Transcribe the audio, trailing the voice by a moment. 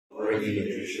worthy that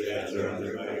you should enter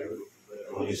under my roof.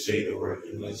 When you say the word,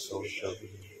 and my soul shall be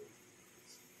healed.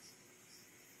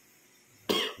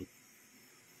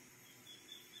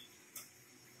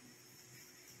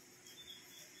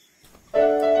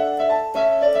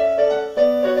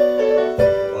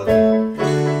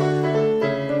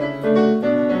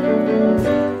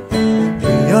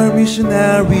 We are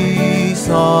missionaries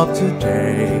of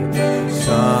today,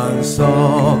 sons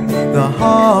of the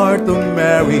heart of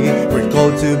Mary. We're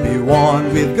called to be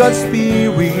one with God's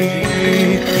Spirit.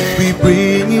 We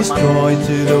bring His joy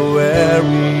to the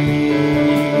weary.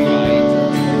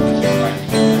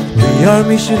 We are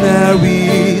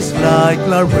missionaries like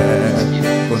Claret,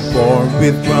 conformed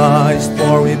with Christ,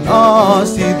 for in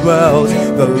us He dwells.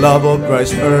 The love of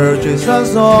Christ urges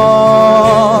us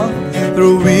on,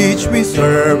 through which we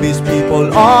serve His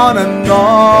people on and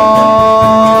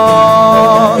on.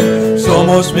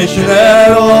 Somos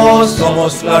misioneros,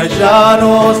 somos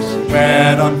Claretianos,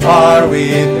 men on par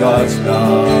with God's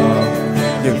love.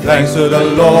 Give thanks to the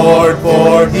Lord,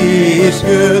 for He is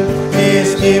good. He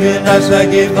is giving us a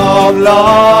gift of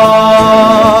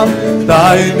love.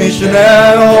 Tayo'y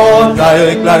misionero,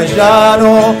 tayo'y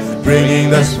Claretiano, bringing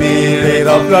the spirit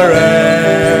of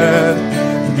Claret,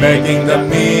 making the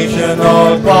mission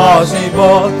all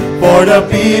possible for the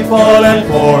people and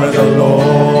for the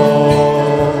Lord.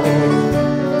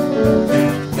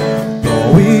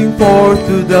 Going forth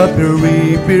to the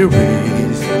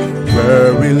peripheries,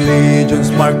 where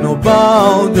religions mark no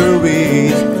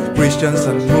boundaries, Christians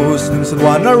and Muslims in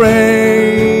one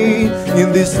array,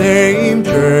 in the same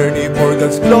journey for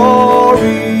God's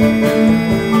glory.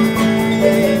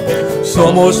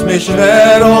 Somos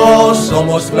misioneros,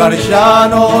 somos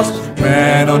Claretianos,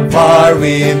 men on par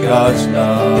with God's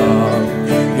love.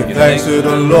 Give thanks to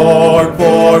the Lord,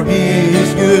 for He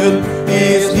is good.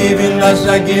 He is giving us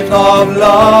a gift of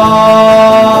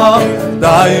love.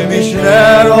 Tayo'y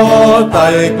misionero,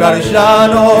 tayo'y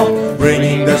Claretiano,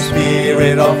 bringing the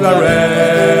spirit of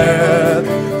Claret,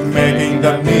 making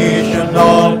the mission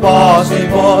all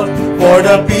possible for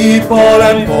the people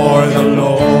and for the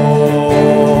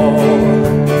Lord.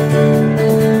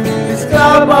 Let's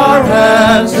clap our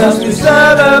hands as we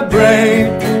celebrate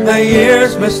the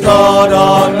years bestowed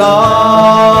on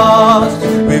us.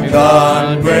 We've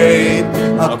done great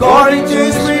according to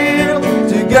His will.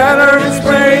 Together let's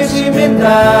praise Him in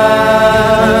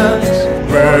dance,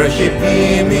 worship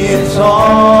Him in song.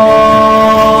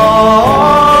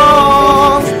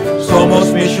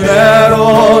 Somos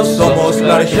misioneros, somos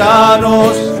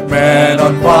Claretianos, men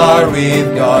on par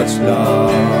with God's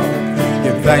love.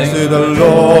 Give thanks to the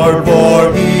Lord,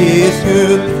 for He is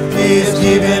good. He is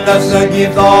giving us a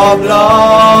gift of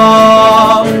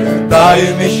love.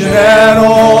 Tayo'y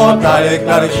misionero, tayo'y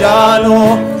Claretiano,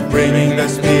 bringing the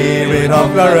spirit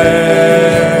of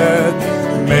Claret,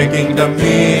 making the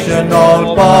mission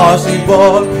all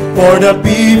possible for the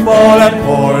people and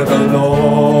for the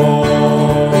Lord.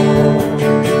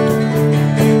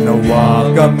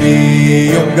 Nawa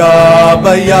kami yung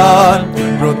gabayan,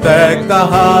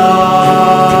 protektahan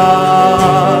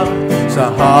sa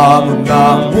hamon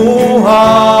ng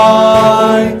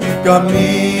buhay.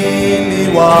 Kami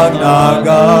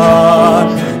liwanagan,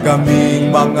 kaming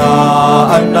mga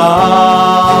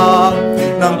anak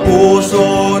ng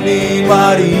puso ni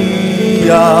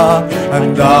Maria,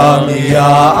 handang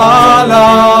iaalay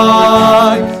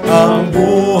ang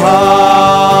buhay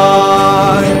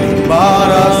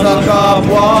para sa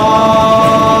kapwa.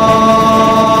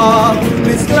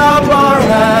 Let's clap our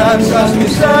hands as we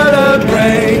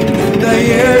celebrate the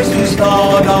years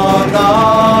bestowed on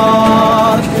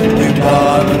us. We've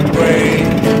done great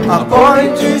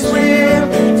according to His will.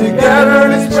 Together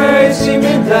let's praise Him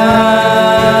in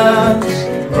dance,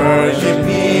 worship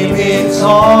Him in song.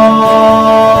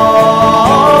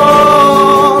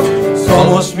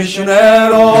 Somos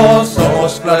misioneros,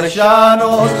 somos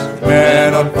Claretianos,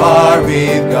 men on par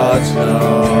with God's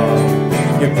love.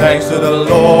 Give thanks to the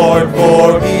Lord,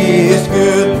 for He is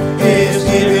good. He is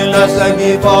giving us a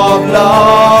gift of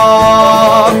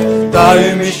love.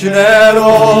 Tayo'y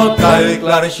misionero, tayo'y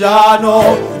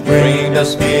Claretiano, bringing the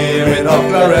spirit of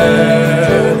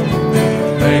Claret,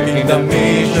 making the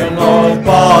mission all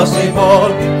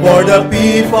possible for the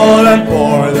people and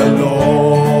for the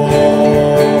Lord.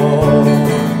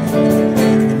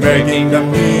 Making the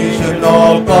mission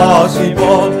all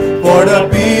possible for the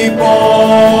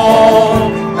people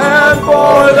and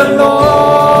for the Lord.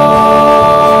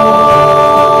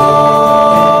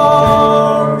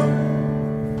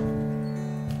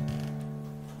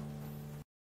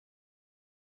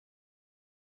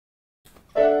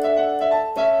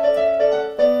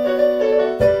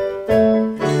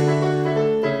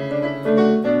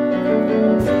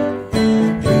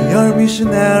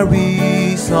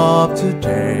 missionaries of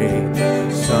today,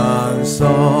 sons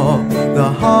of the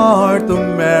heart of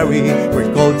Mary.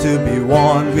 We're called to be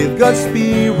one with God's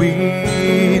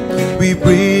Spirit. We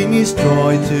bring His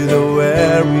joy to the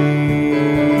weary.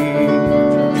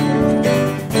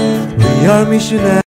 We are missionaries.